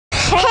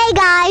Hey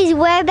guys,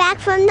 we're back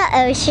from the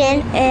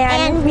ocean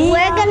and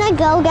we're gonna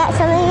go get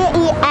something to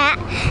eat at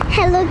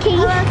Hello Kitty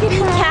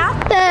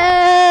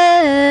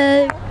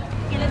Cafe.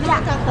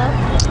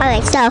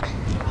 Okay,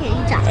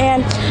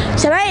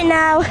 so right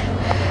now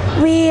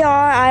we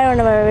are, I don't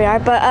know where we are,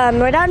 but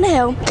we're down the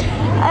hill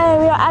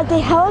and we're at the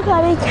Hello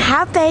Kitty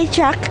Cafe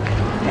truck.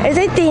 It's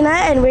Athena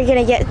and we're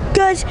gonna get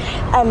goods,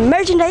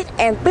 merchandise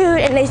and food,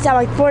 and they sell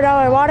like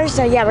 $4 water,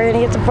 so yeah, we're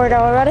gonna get some $4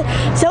 water.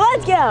 So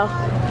let's go.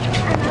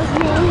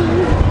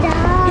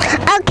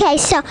 Okay,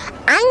 so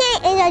I'm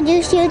gonna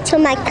introduce you to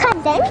my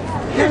cousin.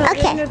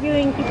 Okay.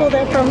 Interviewing people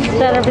that are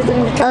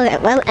visiting the Okay,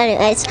 well,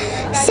 anyways,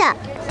 so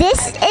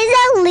this is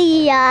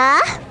Aaliyah.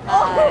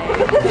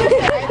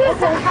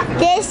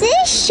 This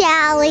is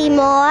Shelly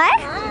Moore.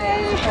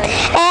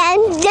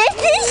 And this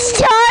is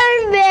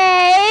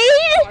Charmaine.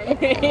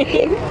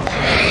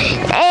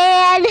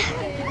 And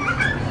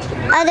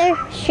other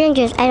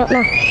strangers, I don't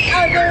know.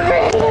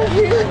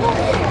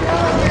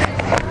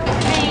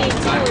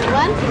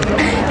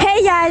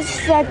 Hey guys,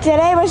 so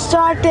today we're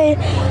starting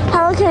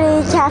Hello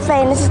Kitty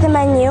Cafe, and this is the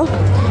menu.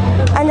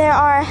 And there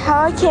are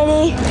Hello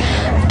Kitty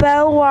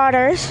Bow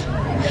Waters,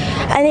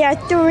 and they are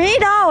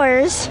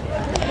 $3.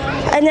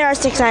 And there are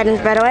 6 items,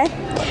 by the way.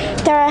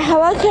 There are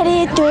Hello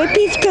Kitty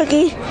 3-piece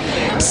cookie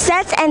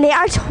sets, and they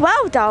are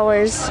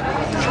 $12.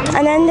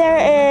 And then there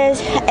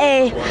is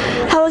a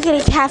Hello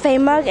Kitty Cafe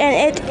mug, and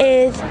it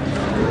is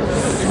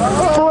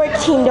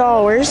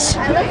 $14.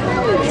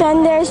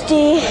 Then there's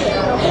the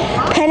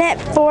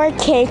Pennant 4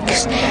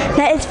 cakes,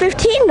 that is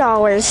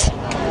 $15.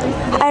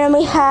 And then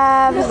we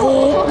have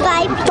the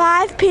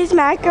 5-piece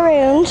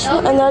macaroons,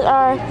 and those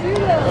are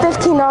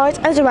 $15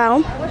 as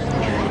well.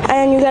 And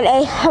then you get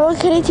a Hello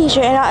Kitty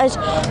t-shirt, and that is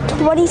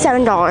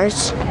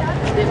 $27.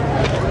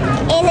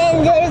 And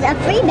then there's a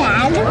free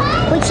bag,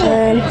 which is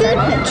food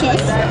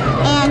purchase,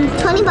 and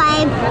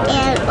 $25,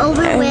 and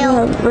over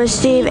will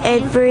receive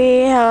a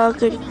free Hello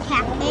Kitty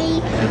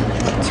Cafe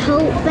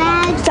tote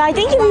bag. So I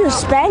think if you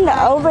spend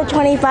over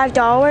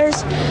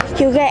 $25,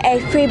 you get a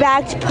free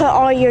bag to put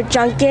all your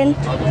junk in.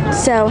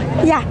 So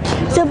yeah.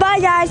 So bye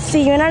guys.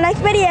 See you in our next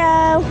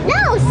video.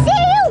 No,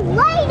 see you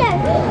later.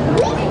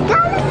 We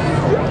gotta.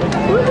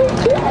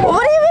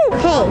 What do you mean?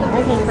 Hey.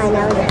 Okay, fine.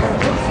 Now we go.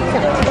 So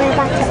we're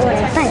about to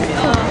order. 1,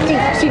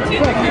 2, 3,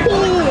 4.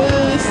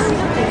 Please.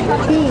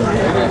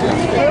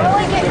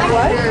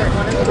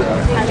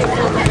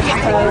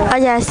 Oh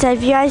yeah. So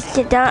if you guys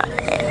get down.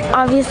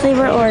 Obviously,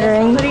 we're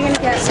ordering. So,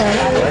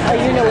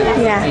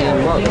 yeah.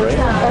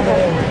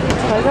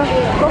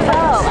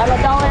 Oh, I'm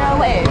 $1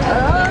 away.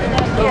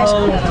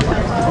 Hello.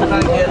 Can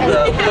I get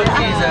the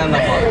cookies and the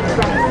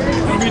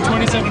maybe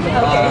 $27.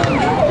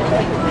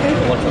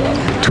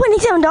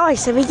 $27,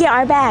 so we get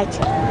our bag.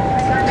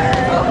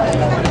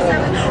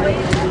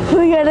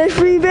 We got a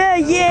free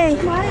bag, yay!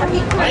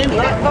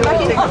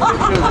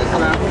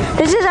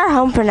 This is our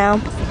home for now.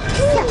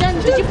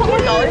 Did you put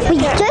 $1? We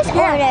just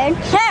ordered.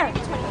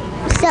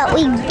 So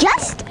we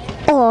just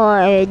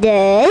ordered,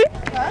 and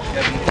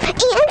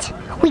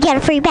we got a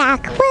free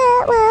bag.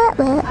 What?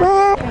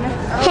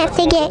 Have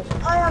to get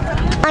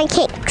our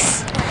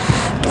cakes.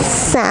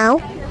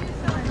 So,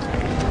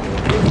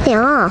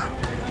 yeah.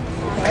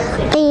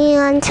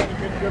 And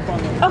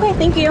Okay,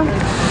 thank you.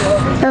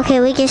 okay,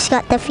 we just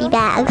got the free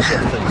bag.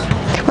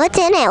 What's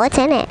in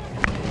it?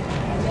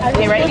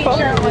 Okay, ready? Oh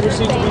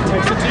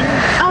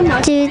no.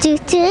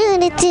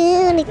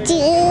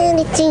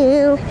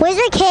 Where's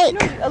the cake?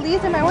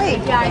 Aaliyah's in my way.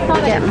 Yeah, I saw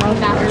that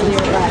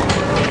earlier.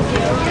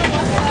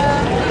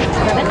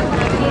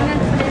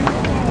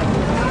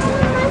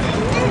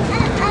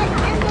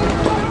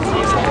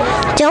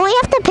 Don't we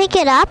have to pick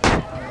it up?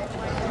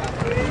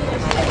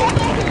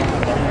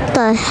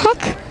 The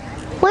heck?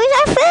 Where's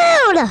our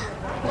food?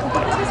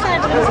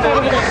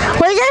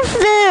 Where's our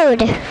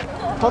food?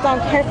 Hold on,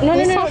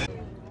 no.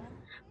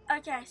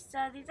 Okay, so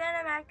these are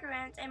the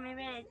macarons, and we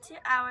made it 2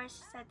 hours.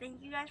 So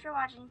thank you guys for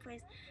watching.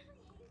 Please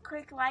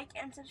click like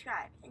and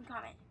subscribe and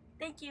comment.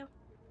 Thank you.